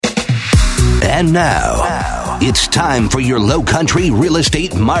And now, it's time for your Low Country Real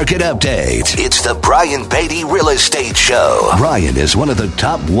Estate Market Update. It's the Brian Beatty Real Estate Show. Brian is one of the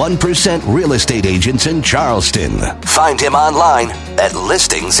top 1% real estate agents in Charleston. Find him online at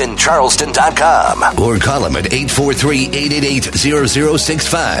listingsincharleston.com or call him at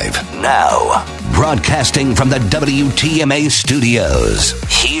 843-888-0065. Now, broadcasting from the WTMA studios,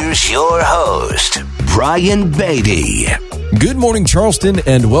 here's your host, Brian Beatty. Good morning, Charleston,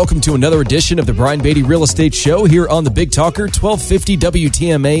 and welcome to another edition of the Brian Beatty Real Estate Show here on the Big Talker, 1250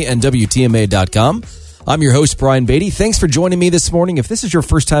 WTMA and WTMA.com. I'm your host, Brian Beatty. Thanks for joining me this morning. If this is your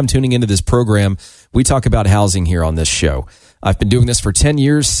first time tuning into this program, we talk about housing here on this show. I've been doing this for 10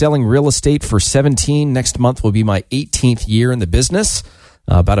 years, selling real estate for 17. Next month will be my 18th year in the business.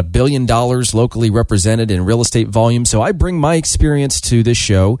 About $1 billion locally represented in real estate volume. So I bring my experience to this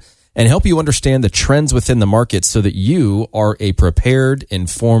show and help you understand the trends within the market so that you are a prepared,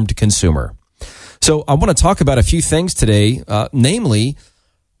 informed consumer. So I want to talk about a few things today, namely,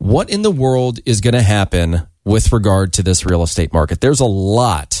 what in the world is going to happen with regard to this real estate market. There's a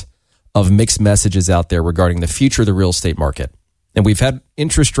lot of mixed messages out there regarding the future of the real estate market. And we've had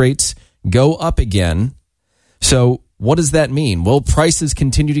interest rates go up again. So what does that mean? Will prices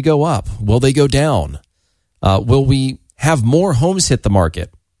continue to go up? Will they go down? Will we have more homes hit the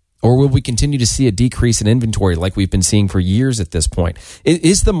market? Or will we continue to see a decrease in inventory like we've been seeing for years at this point?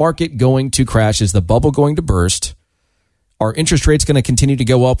 Is the market going to crash? Is the bubble going to burst? Are interest rates going to continue to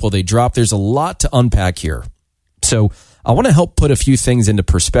go up? Will they drop? There's a lot to unpack here. So I want to help put a few things into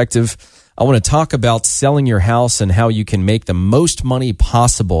perspective. I want to talk about selling your house and how you can make the most money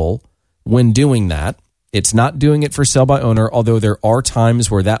possible when doing that. It's not doing it for sale by owner, although there are times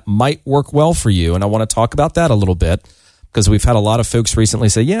where that might work well for you. And I want to talk about that a little bit, because we've had a lot of folks recently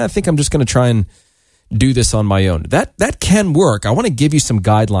say, yeah, I think I'm just going to try and do this on my own. That can work. I want to give you some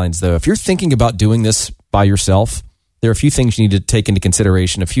guidelines, though. If you're thinking about doing this by yourself, there are a few things you need to take into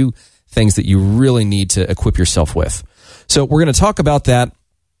consideration, a few things that you really need to equip yourself with. So we're going to talk about that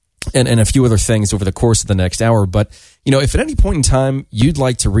and a few other things over the course of the next hour. But, you know, if at any point in time you'd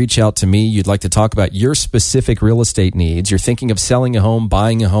like to reach out to me, you'd like to talk about your specific real estate needs, you're thinking of selling a home,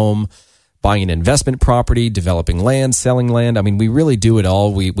 buying an investment property, developing land, selling land. I mean, we really do it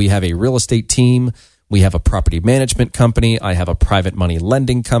all. We have a real estate team. We have a property management company. I have a private money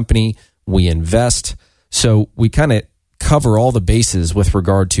lending company. We invest. So we kind of cover all the bases with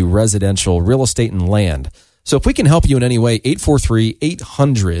regard to residential real estate and land. So if we can help you in any way,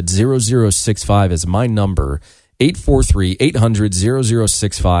 843-800-0065 is my number.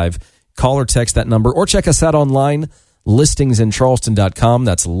 843-800-0065. Call or text that number or check us out online. listingsincharleston.com.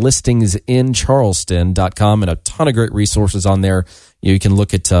 That's listingsincharleston.com, and a ton of great resources on there. You can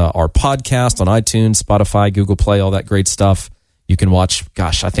look at our podcast on iTunes, Spotify, Google Play, all that great stuff. You can watch,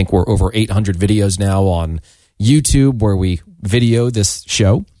 I think we're over 800 videos now on YouTube where we video this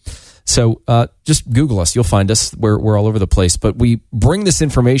show. So just Google us. You'll find us. We're all over the place. But we bring this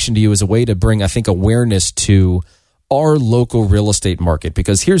information to you as a way to bring, I think, awareness to our local real estate market.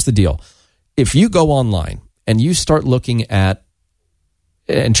 Because here's the deal. If you go online and you start looking at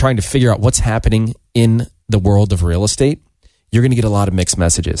and trying to figure out what's happening in the world of real estate, you're going to get a lot of mixed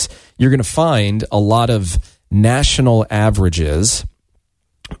messages. You're going to find a lot of national averages,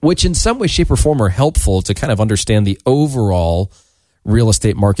 which in some way, shape, or form are helpful to kind of understand the overall real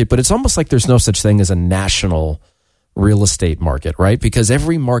estate market. But it's almost like there's no such thing as a national real estate market, right? Because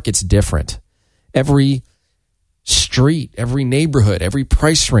every market's different. Every street, every neighborhood, every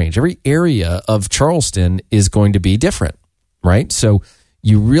price range, every area of Charleston is going to be different, right? So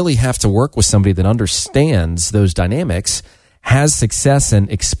you really have to work with somebody that understands those dynamics, has success and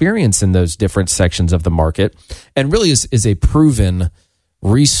experience in those different sections of the market, and really is a proven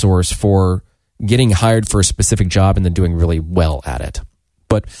resource for getting hired for a specific job and then doing really well at it.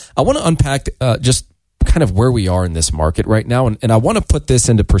 But I want to unpack just kind of where we are in this market right now, and I want to put this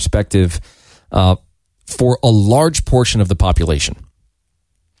into perspective for a large portion of the population.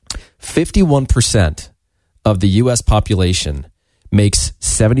 51% of the U.S. population makes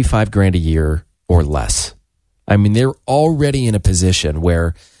 $75,000 a year or less. I mean, they're already in a position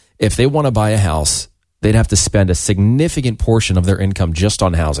where if they want to buy a house, they'd have to spend a significant portion of their income just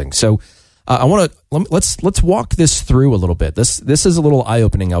on housing. So let's walk this through a little bit. This is a little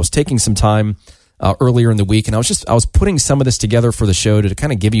eye-opening. I was taking some time earlier in the week, and I was putting some of this together for the show to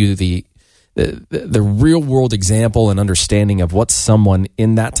kind of give you the real world example and understanding of what someone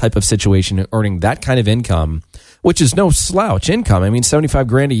in that type of situation earning that kind of income, which is no slouch income. I mean,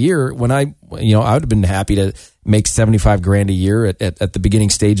 $75,000 a year. When I would have been happy to make $75,000 a year at the beginning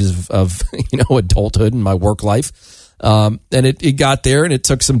stages of adulthood and my work life. And it got there, and it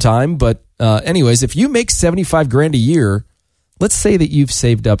took some time, but anyways, if you make 75 grand a year, let's say that you've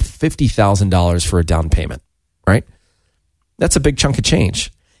saved up $50,000 for a down payment, right? That's a big chunk of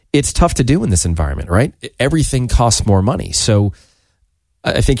change. It's tough to do in this environment, right? Everything costs more money. So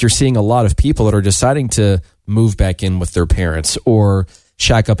I think you're seeing a lot of people that are deciding to move back in with their parents or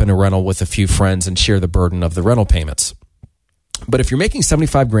shack up in a rental with a few friends and share the burden of the rental payments. But if you're making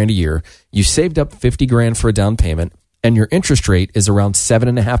 75 grand a year, you saved up 50 grand for a down payment, and your interest rate is around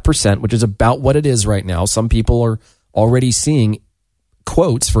 7.5%, which is about what it is right now. Some people are already seeing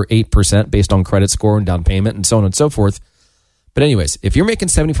quotes for 8% based on credit score and down payment and so on and so forth. But anyways, if you're making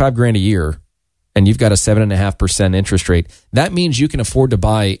 75 grand a year and you've got a 7.5% interest rate, that means you can afford to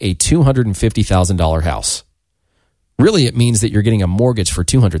buy a $250,000 house. Really, it means that you're getting a mortgage for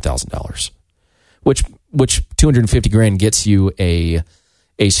 $200,000, which 250 grand gets you a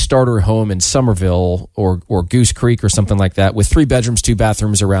starter home in Somerville or Goose Creek or something like that with 3 bedrooms, 2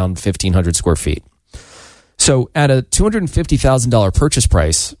 bathrooms, around 1,500 square feet. So at a $250,000 purchase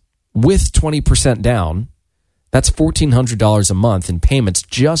price with 20% down, that's $1,400 a month in payments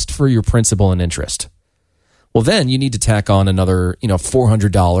just for your principal and interest. Well, then you need to tack on another,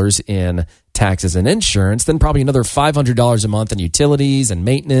 $400 in taxes and insurance, then probably another $500 a month in utilities and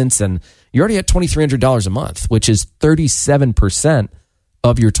maintenance, and you're already at $2,300 a month, which is 37%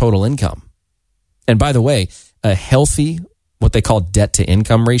 of your total income. And by the way, a healthy, what they call debt to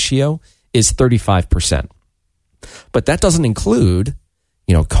income ratio, is 35%. But that doesn't include,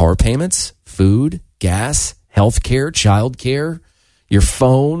 car payments, food, gas, healthcare, childcare, your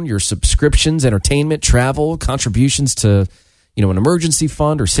phone, your subscriptions, entertainment, travel, contributions to, an emergency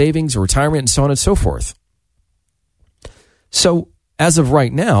fund or savings or retirement, and so on and so forth. So as of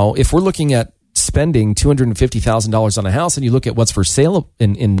right now, if we're looking at spending $250,000 on a house and you look at what's for sale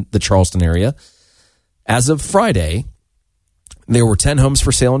in the Charleston area, as of Friday, there were 10 homes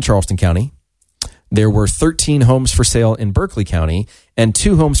for sale in Charleston County. There were 13 homes for sale in Berkeley County and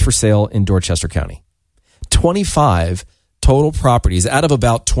 2 homes for sale in Dorchester County. 25 total properties out of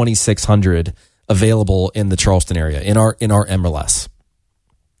about 2,600 available in the Charleston area in our MLS.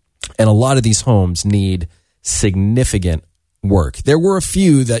 And a lot of these homes need significant work. There were a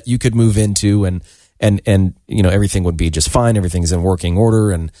few that you could move into and everything would be just fine. Everything's in working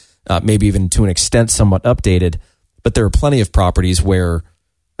order and maybe even to an extent somewhat updated. But there are plenty of properties where,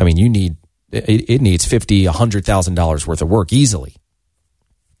 it needs $50,000, $100,000 worth of work easily.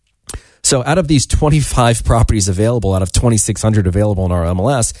 So out of these 25 properties available, out of 2,600 available in our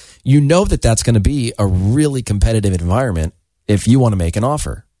MLS, that's going to be a really competitive environment if you want to make an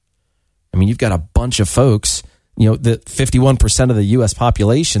offer. You've got a bunch of folks, the 51% of the U.S.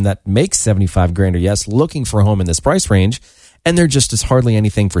 population that makes 75 grand or yes, looking for a home in this price range, and there just is hardly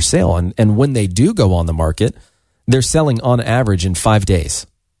anything for sale. And when they do go on the market, they're selling on average in 5 days.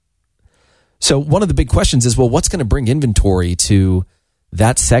 So one of the big questions is, well, what's going to bring inventory to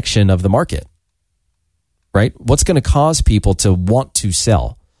that section of the market, right? What's going to cause people to want to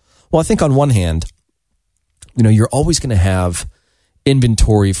sell? Well, I think on one hand, you're always going to have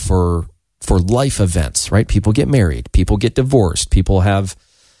inventory for life events, right? People get married, people get divorced, people have,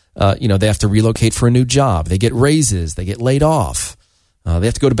 they have to relocate for a new job. They get raises, they get laid off. They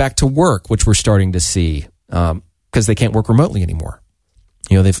have to go back to work, which we're starting to see because they can't work remotely anymore.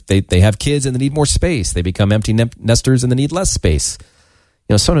 They have kids and they need more space. They become empty nesters and they need less space.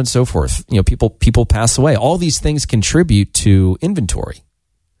 So on and so forth. People pass away. All these things contribute to inventory.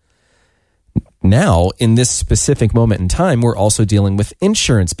 Now, in this specific moment in time, we're also dealing with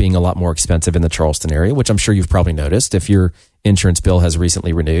insurance being a lot more expensive in the Charleston area, which I'm sure you've probably noticed if your insurance bill has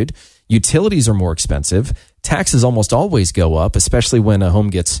recently renewed. Utilities are more expensive. Taxes almost always go up, especially when a home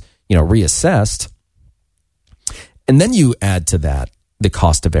gets, reassessed. And then you add to that the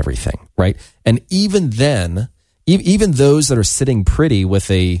cost of everything, right? And even then, even those that are sitting pretty with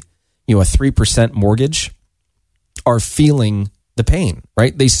a 3% mortgage are feeling the pain,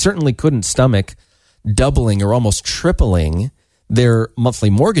 right? They certainly couldn't stomach doubling or almost tripling their monthly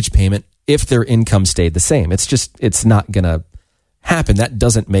mortgage payment if their income stayed the same. It's not going to happen. That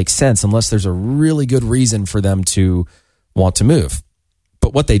doesn't make sense unless there's a really good reason for them to want to move.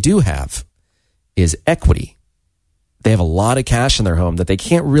 But what they do have is equity. They have a lot of cash in their home that they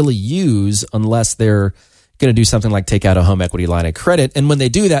can't really use unless they're going to do something like take out a home equity line of credit. And when they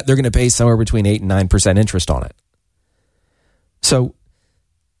do that, they're going to pay somewhere between 8 and 9% interest on it. So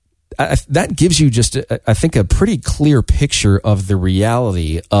that gives you just, I think, a pretty clear picture of the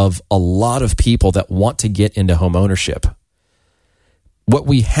reality of a lot of people that want to get into home ownership. What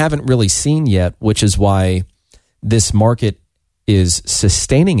we haven't really seen yet, which is why this market is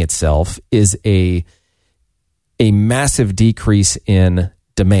sustaining itself, is a massive decrease in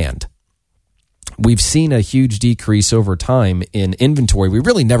demand. we've seen a huge decrease over time in inventory. We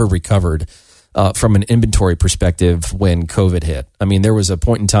really never recovered from an inventory perspective when COVID hit. I mean, there was a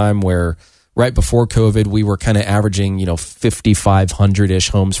point in time where right before COVID, we were kind of averaging, 5,500-ish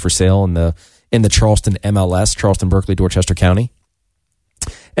homes for sale in the Charleston MLS, Charleston, Berkeley, Dorchester County.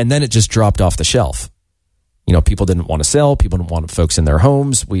 And then it just dropped off the shelf. People didn't want to sell. People didn't want folks in their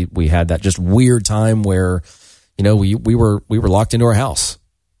homes. We had that just weird time where, we were locked into our house.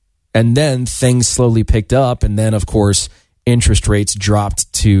 And then things slowly picked up. And then, of course, interest rates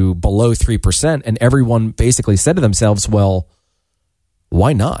dropped to below 3%. And everyone basically said to themselves, well,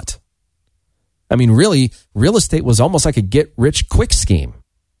 why not? I mean, really, real estate was almost like a get-rich-quick scheme.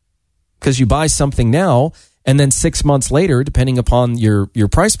 Because you buy something now, and then 6 months later, depending upon your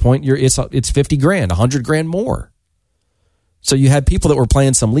price point, it's $50,000, $100,000 more. So you had people that were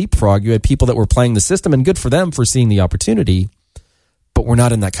playing some leapfrog. You had people that were playing the system, and good for them for seeing the opportunity. But we're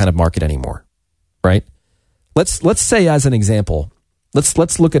not in that kind of market anymore, right? Let's say, as an example,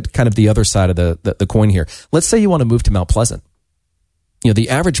 let's look at kind of the other side of the coin here. Let's say you want to move to Mount Pleasant. The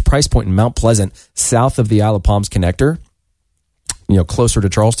average price point in Mount Pleasant, south of the Isle of Palms connector, closer to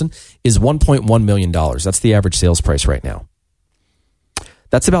Charleston, is $1.1 million. That's the average sales price right now.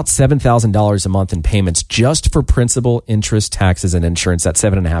 That's about $7,000 a month in payments just for principal, interest, taxes, and insurance. That's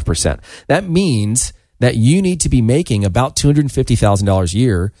 7.5%. That means that you need to be making about $250,000 a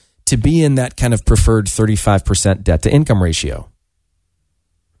year to be in that kind of preferred 35% debt to income ratio.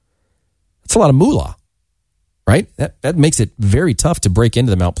 That's a lot of moolah, right? That makes it very tough to break into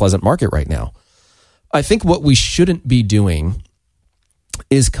the Mount Pleasant market right now. I think what we shouldn't be doing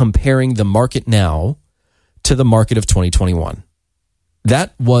is comparing the market now to the market of 2021.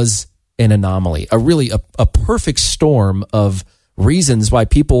 That was an anomaly, a perfect storm of reasons why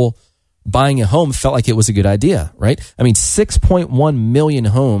people buying a home felt like it was a good idea, right? I mean, 6.1 million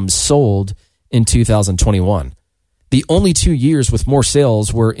homes sold in 2021. The only 2 years with more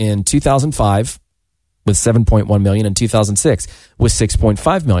sales were in 2005 with 7.1 million and 2006 with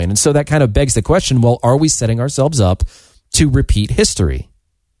 6.5 million. And so that kind of begs the question, well, are we setting ourselves up to repeat history?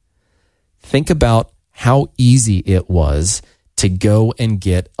 Think about how easy it was to go and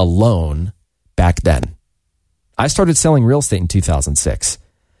get a loan back then. I started selling real estate in 2006.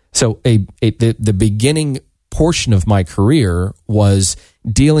 So the beginning portion of my career was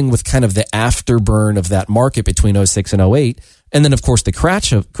dealing with kind of the afterburn of that market between 06 and 08. And then, of course, the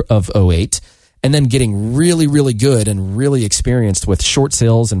crash of 08. And then getting really, really good and really experienced with short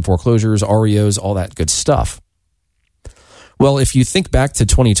sales and foreclosures, REOs, all that good stuff. Well, if you think back to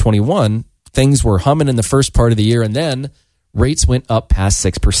 2021, things were humming in the first part of the year, and then rates went up past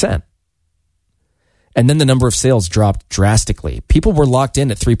 6%. And then the number of sales dropped drastically. People were locked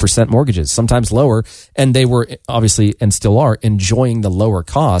in at 3% mortgages, sometimes lower, and they were obviously, and still are, enjoying the lower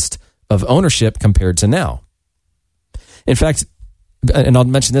cost of ownership compared to now. In fact, and I'll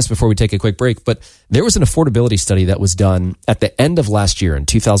mention this before we take a quick break, but there was an affordability study that was done at the end of last year in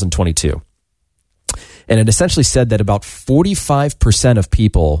 2022. And it essentially said that about 45% of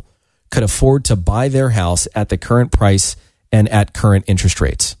people could afford to buy their house at the current price and at current interest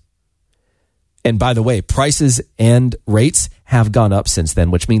rates. And by the way, prices and rates have gone up since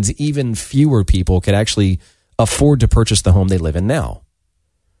then, which means even fewer people could actually afford to purchase the home they live in now.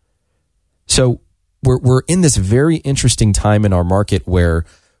 So we're in this very interesting time in our market where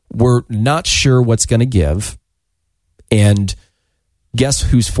we're not sure what's going to give. And guess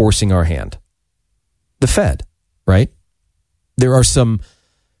who's forcing our hand? The Fed, right? There are some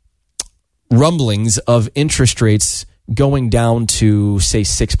rumblings of interest rates going down to, say,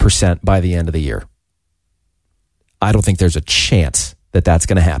 6% by the end of the year. I don't think there's a chance that that's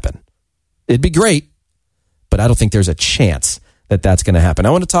going to happen. It'd be great, but I don't think there's a chance that that's going to happen. I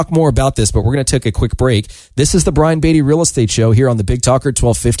want to talk more about this, but we're going to take a quick break. This is the Brian Beatty Real Estate Show here on the Big Talker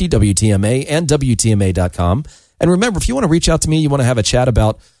 1250 WTMA and WTMA.com. And remember, if you want to reach out to me, you want to have a chat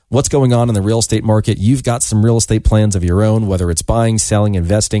about what's going on in the real estate market, you've got some real estate plans of your own, whether it's buying, selling,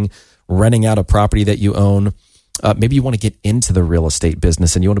 investing, renting out a property that you own. Maybe you want to get into the real estate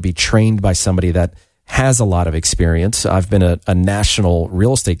business and you want to be trained by somebody that has a lot of experience. I've been a national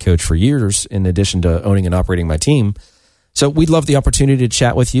real estate coach for years, in addition to owning and operating my team. So we'd love the opportunity to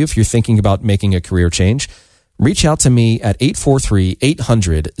chat with you if you're thinking about making a career change. Reach out to me at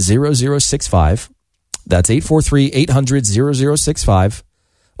 843-800-0065. That's 843-800-0065.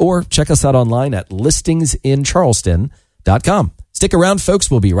 Or check us out online at listingsincharleston.com. Stick around,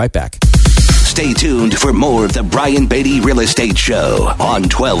 folks. We'll be right back. Stay tuned for more of the Brian Beatty Real Estate Show on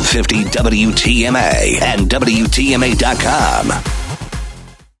 1250 WTMA and WTMA.com.